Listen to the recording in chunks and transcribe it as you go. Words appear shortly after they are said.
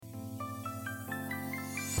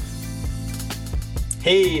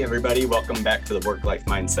Hey, everybody. Welcome back to the Work Life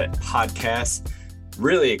Mindset Podcast.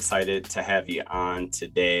 Really excited to have you on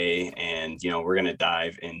today. And, we're going to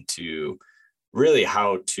dive into really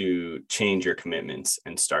how to change your commitments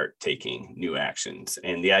and start taking new actions.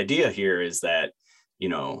 And the idea here is that,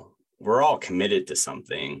 we're all committed to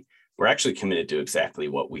something. We're actually committed to exactly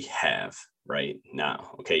what we have right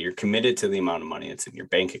now. Okay. You're committed to the amount of money that's in your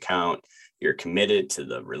bank account. You're committed to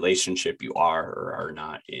the relationship you are or are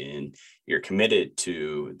not in. You're committed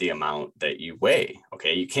to the amount that you weigh.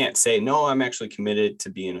 Okay. You can't say, no, I'm actually committed to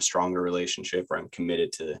be in a stronger relationship, or I'm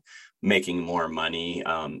committed to making more money.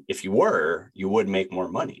 If you were, you would make more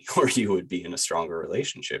money, or you would be in a stronger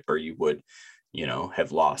relationship, or you would,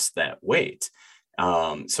 have lost that weight.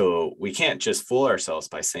 So we can't just fool ourselves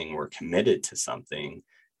by saying we're committed to something,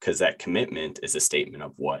 because that commitment is a statement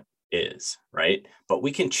of what is, right? But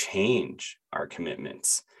we can change our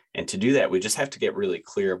commitments. And to do that, we just have to get really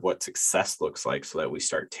clear of what success looks like so that we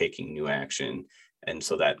start taking new action. And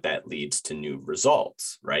so that leads to new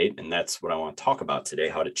results, right? And that's what I want to talk about today,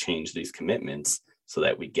 how to change these commitments so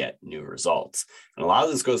that we get new results. And a lot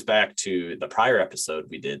of this goes back to the prior episode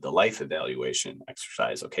we did, the life evaluation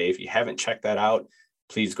exercise. Okay, if you haven't checked that out,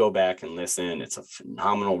 please go back and listen. It's a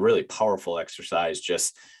phenomenal, really powerful exercise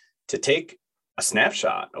just to take a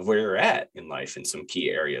snapshot of where you're at in life in some key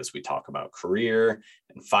areas. We talk about career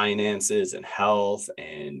and finances and health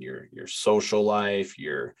and your social life,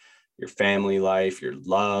 your family life, your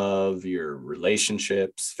love, your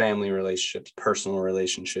relationships, family relationships, personal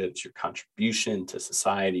relationships, your contribution to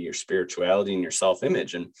society, your spirituality, and your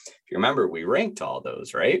self-image. And if you remember, we ranked all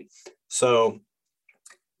those, right? So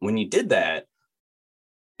when you did that,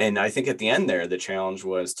 and I think at the end there, the challenge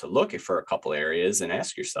was to look for a couple areas and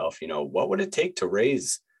ask yourself, what would it take to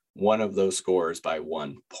raise one of those scores by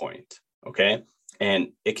 1 point? Okay.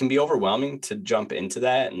 And it can be overwhelming to jump into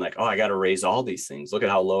that and like, oh, I got to raise all these things. Look at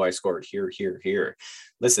how low I scored here, here, here.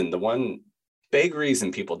 Listen, the one big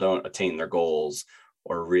reason people don't attain their goals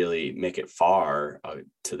or really make it far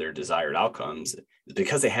to their desired outcomes is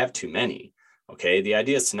because they have too many. Okay. The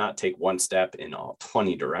idea is to not take one step in all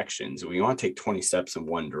 20 directions. We want to take 20 steps in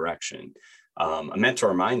one direction. A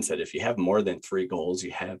mentor mindset, if you have more than 3 goals,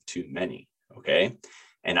 you have too many. Okay.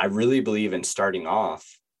 And I really believe in starting off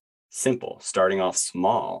simple, starting off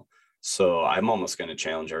small. So I'm almost going to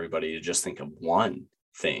challenge everybody to just think of one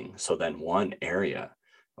thing. So then one area.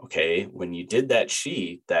 Okay. When you did that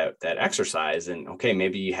sheet, that exercise, and okay,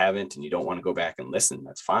 maybe you haven't and you don't want to go back and listen,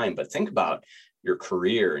 that's fine. But think about your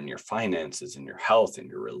career and your finances and your health and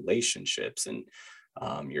your relationships and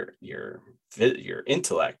your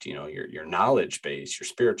intellect, your knowledge base, your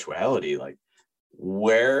spirituality. Like,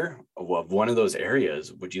 where of one of those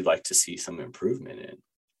areas would you like to see some improvement in?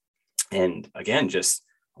 And again, just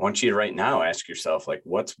I want you to right now ask yourself, like,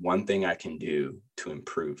 what's one thing I can do to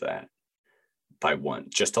improve that by one,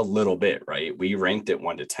 just a little bit, right? We ranked it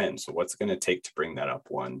 1 to 10. So what's it going to take to bring that up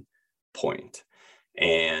 1 point?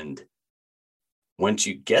 And once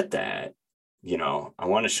you get that, I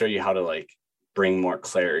want to show you how to bring more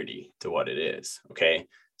clarity to what it is. Okay.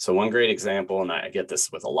 So one great example, and I get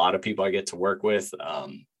this with a lot of people I get to work with,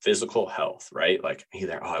 physical health, right? Like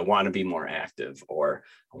either, I want to be more active, or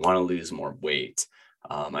I want to lose more weight.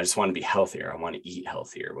 I just want to be healthier. I want to eat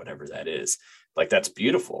healthier, whatever that is. Like, that's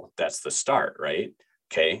beautiful. That's the start, right?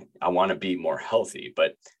 Okay. I want to be more healthy,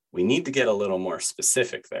 but we need to get a little more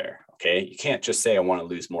specific there. Okay. You can't just say, I want to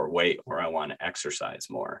lose more weight, or I want to exercise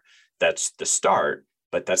more. That's the start,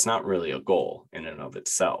 but that's not really a goal in and of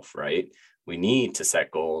itself, right? We need to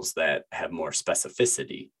set goals that have more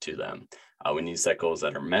specificity to them. We need to set goals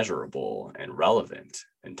that are measurable and relevant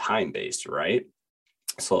and time-based, right?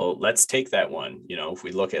 So let's take that one. If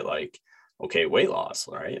we look at weight loss,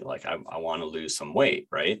 right? Like I want to lose some weight,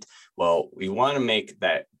 right? Well, we want to make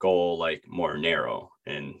that goal more narrow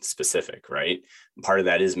and specific, right? And part of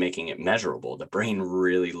that is making it measurable. The brain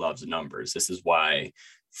really loves numbers. This is why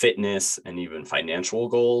fitness and even financial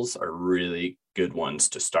goals are really good ones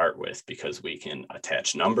to start with, because we can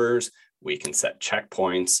attach numbers, we can set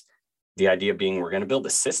checkpoints. The idea being we're going to build a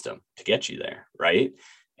system to get you there, right?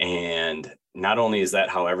 And not only is that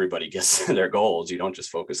how everybody gets to their goals, you don't just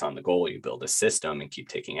focus on the goal, you build a system and keep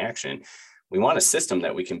taking action. We want a system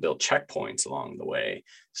that we can build checkpoints along the way,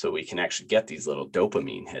 so we can actually get these little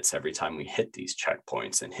dopamine hits every time we hit these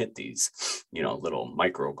checkpoints and hit these, little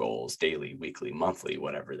micro goals, daily, weekly, monthly,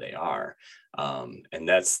 whatever they are. And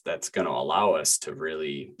that's going to allow us to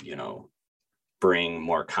really, bring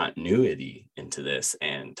more continuity into this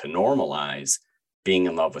and to normalize being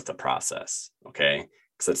in love with the process. Okay.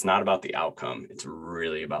 Because it's not about the outcome. It's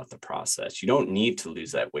really about the process. You don't need to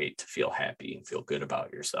lose that weight to feel happy and feel good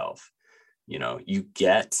about yourself. you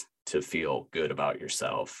get to feel good about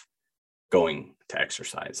yourself going to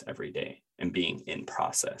exercise every day and being in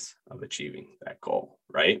process of achieving that goal,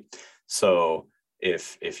 right? So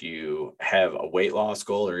if you have a weight loss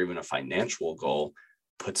goal or even a financial goal,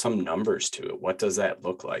 put some numbers to it. What does that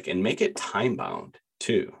look like? And make it time bound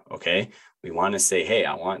too, okay? We want to say, hey,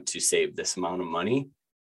 I want to save this amount of money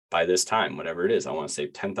by this time, whatever it is. I want to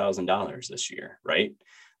save $10,000 this year, right?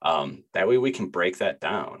 That way we can break that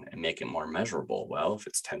down and make it more measurable. Well, if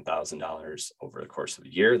it's $10,000 over the course of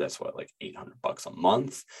a year, that's what, like $800 a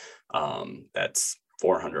month. That's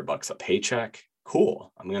 $400 a paycheck.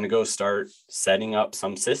 Cool. I'm going to go start setting up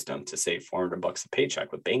some system to save $400 a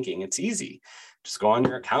paycheck. With banking, it's easy. Just go on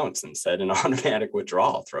your accounts and set an automatic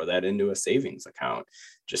withdrawal, throw that into a savings account.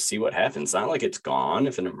 Just see what happens. It's not like it's gone.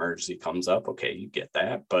 If an emergency comes up, okay, you get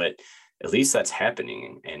that, but at least that's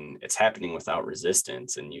happening, and it's happening without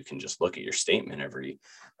resistance. And you can just look at your statement every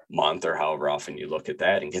month or however often you look at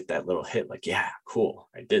that and get that little hit like, yeah, cool,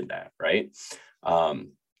 I did that, right?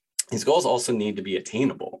 These goals also need to be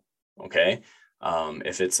attainable, okay?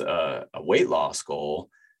 If it's a weight loss goal,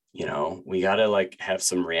 we got to like have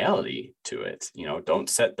some reality to it. Don't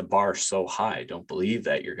set the bar so high. Don't believe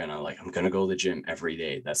that you're going to I'm going to go to the gym every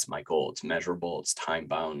day. That's my goal. It's measurable. It's time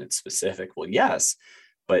bound. It's specific. Well, yes,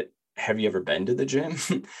 but have you ever been to the gym?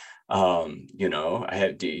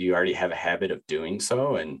 Do you already have a habit of doing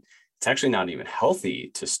so? And it's actually not even healthy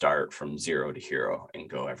to start from 0 to hero and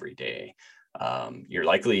go every day. You're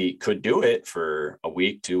likely could do it for a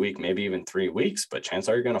week, 2 weeks, maybe even 3 weeks, but chances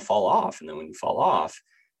are you're going to fall off. And then when you fall off,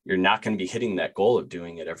 you're not going to be hitting that goal of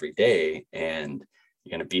doing it every day. And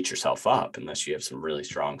you're going to beat yourself up unless you have some really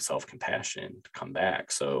strong self-compassion to come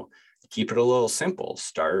back. So keep it a little simple.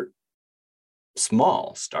 Start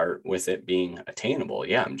small. Start with it being attainable.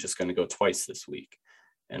 Yeah, I'm just going to go twice this week.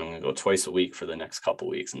 And I'm going to go twice a week for the next couple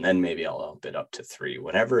of weeks. And then maybe I'll up it up to 3,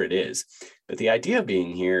 whatever it is. But the idea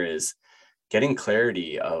being here is getting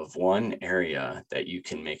clarity of one area that you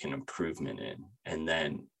can make an improvement in. And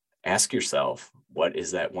then ask yourself, what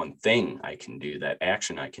is that one thing I can do, that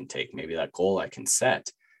action I can take, maybe that goal I can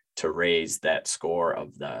set to raise that score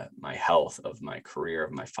of my health, of my career,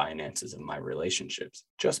 of my finances, of my relationships,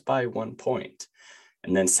 just by 1 point.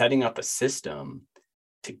 And then setting up a system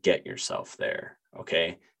to get yourself there.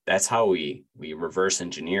 Okay. That's how we reverse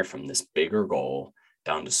engineer from this bigger goal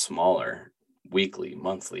down to smaller weekly,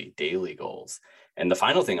 monthly, daily goals. And the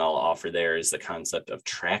final thing I'll offer there is the concept of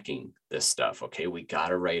tracking this stuff. Okay. We got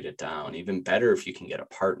to write it down. Even better if you can get a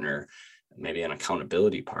partner, maybe an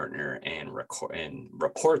accountability partner, and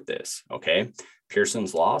report this. Okay.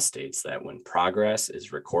 Pearson's law states that when progress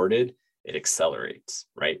is recorded, it accelerates,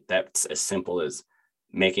 right? That's as simple as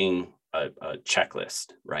making a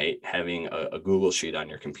checklist, right? Having a Google sheet on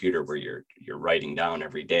your computer where you're writing down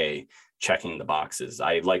every day, checking the boxes.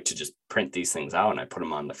 I like to just print these things out and I put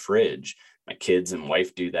them on the fridge. My kids and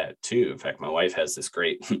wife do that too. In fact, my wife has this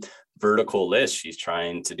great vertical list. She's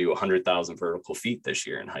trying to do 100,000 vertical feet this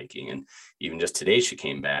year in hiking. And even just today, she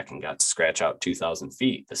came back and got to scratch out 2,000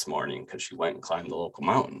 feet this morning because she went and climbed the local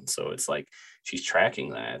mountain. So it's like she's tracking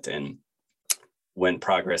that. And when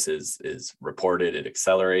progress is reported, it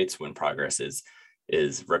accelerates. When progress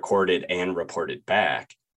is recorded and reported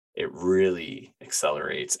back, it really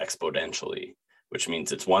accelerates exponentially, which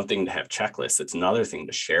means it's one thing to have checklists. It's another thing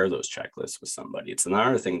to share those checklists with somebody. It's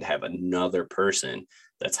another thing to have another person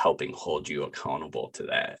that's helping hold you accountable to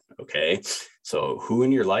that. Okay. So who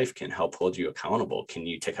in your life can help hold you accountable? Can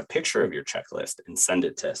you take a picture of your checklist and send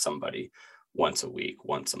it to somebody once a week,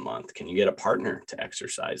 once a month? Can you get a partner to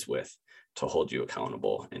exercise with to hold you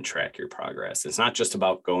accountable and track your progress? It's not just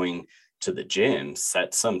about going to the gym.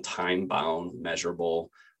 Set some time-bound,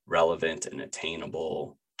 measurable, relevant, and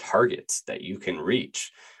attainable targets that you can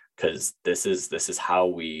reach, because this is how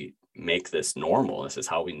we make this normal. This is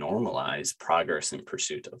how we normalize progress in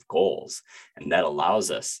pursuit of goals. And that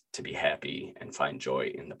allows us to be happy and find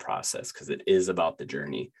joy in the process, because it is about the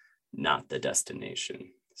journey, not the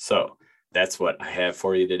destination. So that's what I have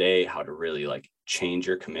for you today, how to really change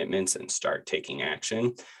your commitments and start taking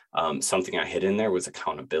action. Something I hid in there was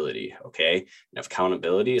accountability. Okay. And if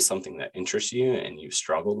accountability is something that interests you and you've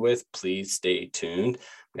struggled with, please stay tuned.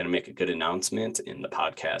 I'm going to make a good announcement in the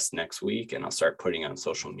podcast next week, and I'll start putting on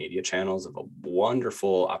social media channels of a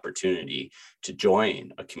wonderful opportunity to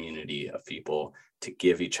join a community of people to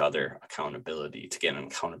give each other accountability, to get an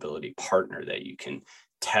accountability partner that you can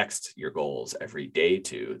text your goals every day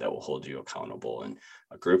to, that will hold you accountable, and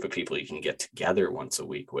a group of people you can get together once a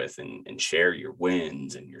week with and share your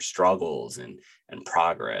wins and your struggles and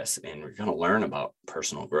progress. And we're going to learn about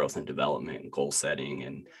personal growth and development and goal setting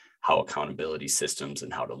and how accountability systems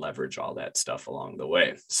and how to leverage all that stuff along the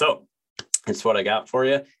way. So that's what I got for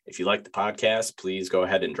you. If you like the podcast, please go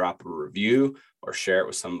ahead and drop a review or share it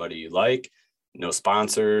with somebody you like. No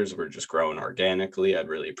sponsors. We're just growing organically. I'd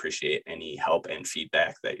really appreciate any help and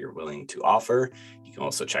feedback that you're willing to offer. You can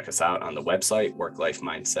also check us out on the website,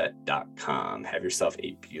 worklifemindset.com. Have yourself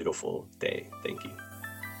a beautiful day. Thank you.